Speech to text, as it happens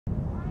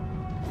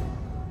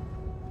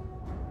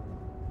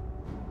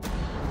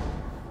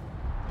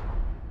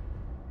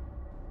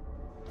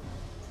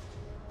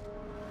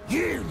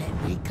You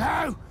let me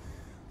go,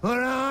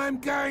 or I'm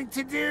going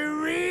to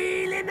do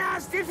really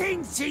nasty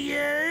things to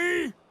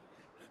you!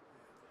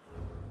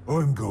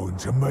 I'm going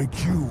to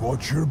make you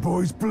watch your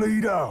boys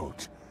bleed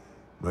out.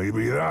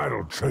 Maybe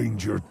that'll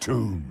change your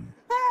tune.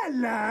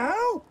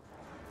 Hello!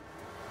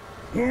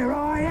 Here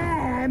I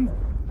am!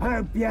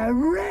 Hope you're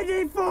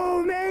ready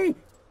for me!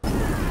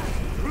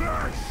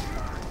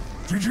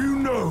 Did you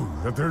know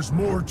that there's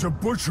more to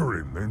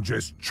butchering than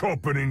just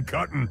chopping and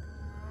cutting?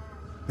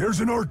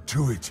 There's an art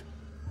to it,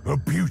 a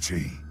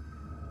beauty.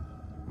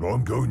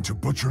 I'm going to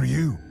butcher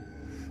you,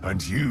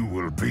 and you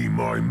will be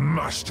my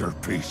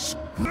masterpiece.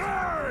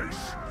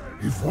 Nice!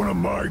 If one of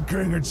my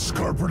gang had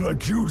scarpered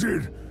like you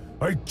did,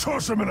 I'd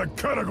toss him in a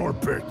category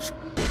pit.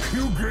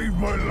 You gave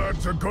my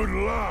lads a good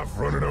laugh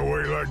running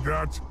away like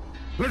that.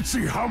 Let's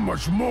see how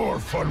much more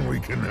fun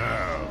we can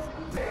have.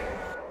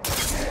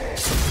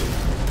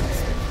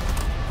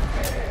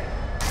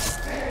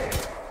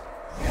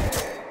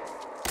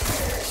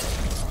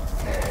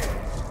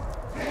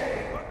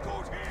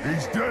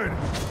 He's dead.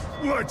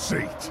 Let's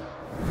eat.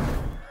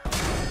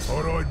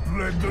 Thought I'd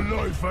bled the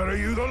life out of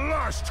you the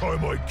last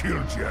time I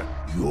killed you.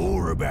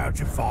 You're about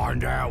to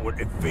find out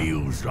what it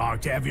feels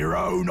like to have your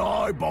own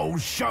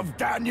eyeballs shoved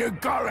down your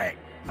gullet.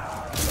 I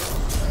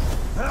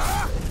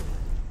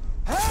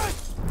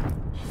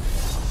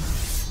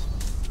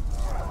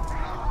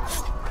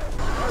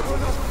will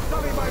not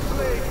sully my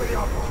blade with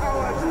your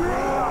cowards!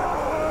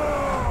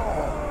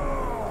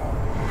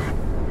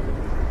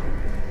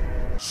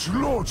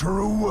 Slaughter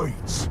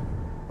awaits.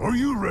 Are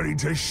you ready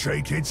to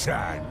shake its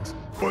hand?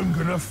 I'm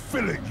gonna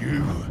fillet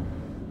you.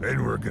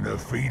 Then we're gonna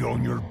feed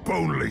on your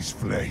boneless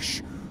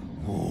flesh.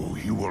 Oh,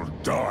 you will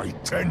die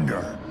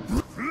tender.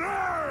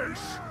 Flesh!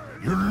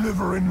 Your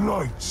liver and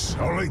lights,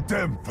 I'll eat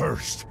them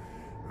first.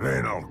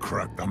 Then I'll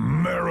crack the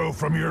marrow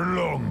from your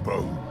long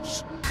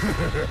bones.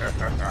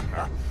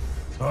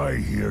 I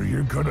hear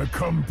you're gonna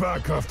come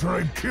back after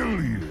I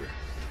kill you.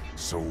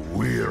 So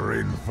we're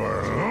in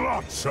for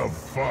lots of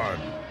fun.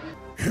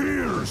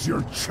 Here's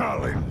your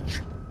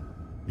challenge.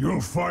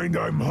 You'll find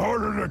I'm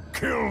harder to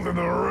kill than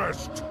the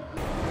rest.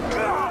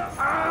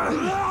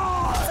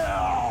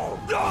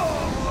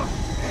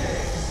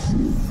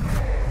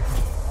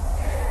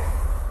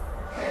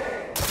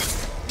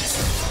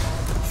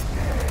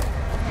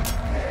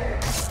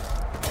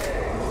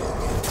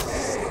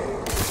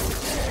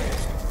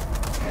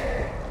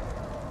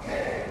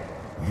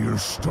 You're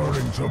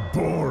starting to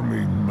bore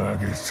me,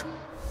 maggot.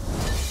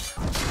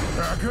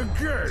 Back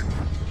again?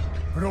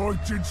 But I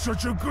did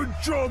such a good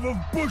job of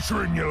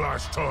butchering you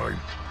last time.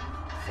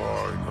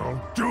 Fine, I'll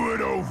do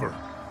it over,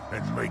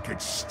 and make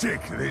it stick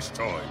this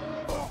time.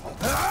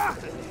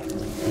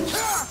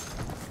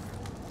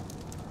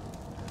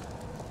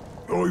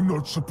 I'm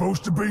not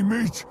supposed to be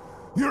meat.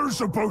 You're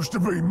supposed to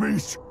be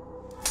meat.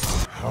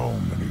 How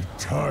many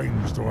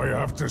times do I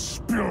have to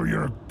spill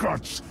your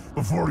guts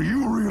before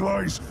you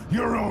realize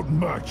you're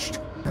outmatched?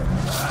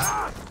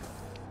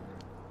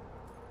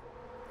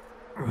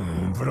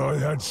 But I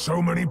had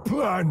so many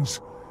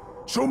plans,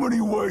 so many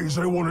ways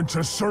I wanted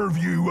to serve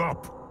you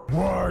up.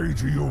 Why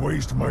do you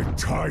waste my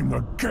time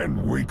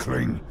again,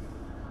 weakling?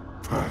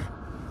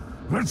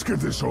 Let's get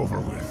this over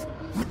with.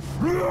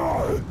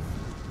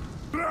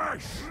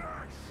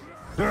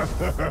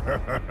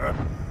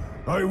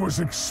 I was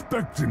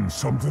expecting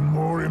something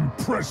more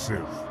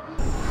impressive.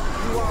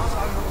 You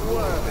are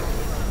unworthy.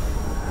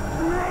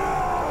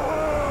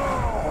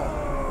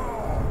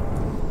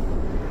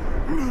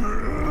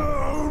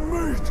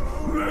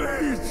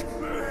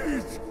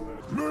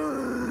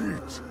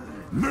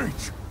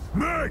 Mate!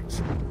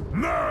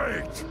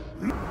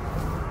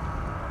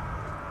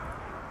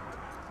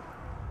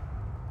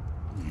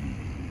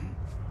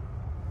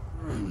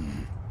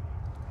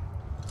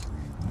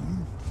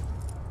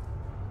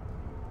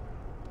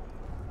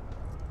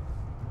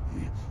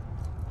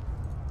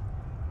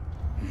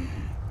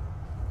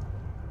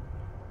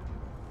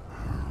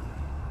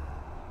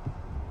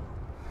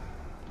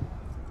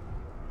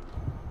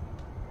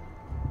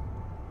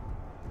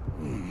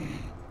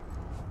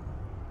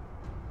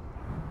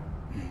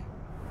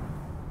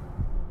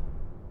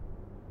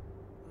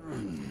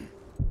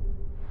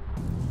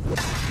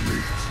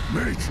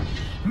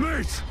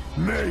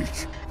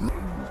 Mate!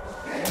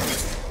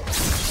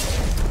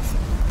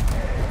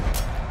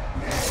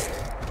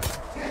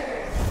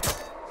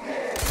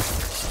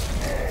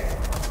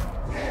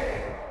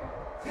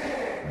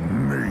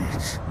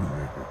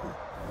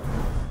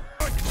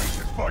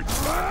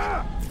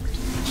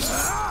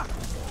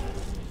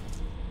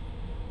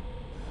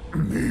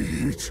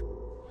 Meat!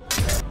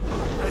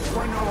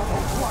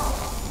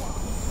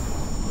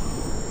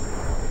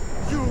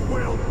 You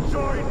will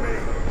join me!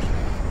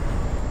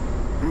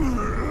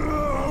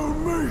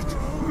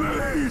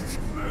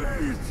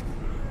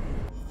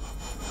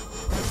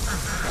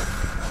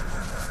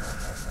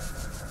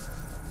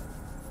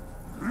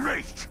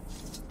 Mate!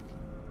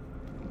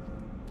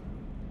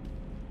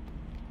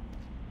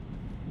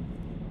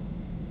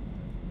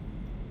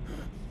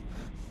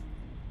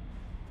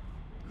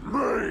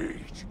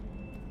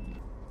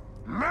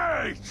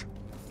 Mate!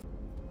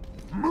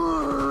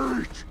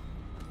 Meat!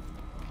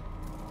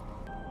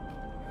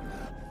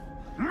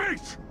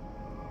 Meat!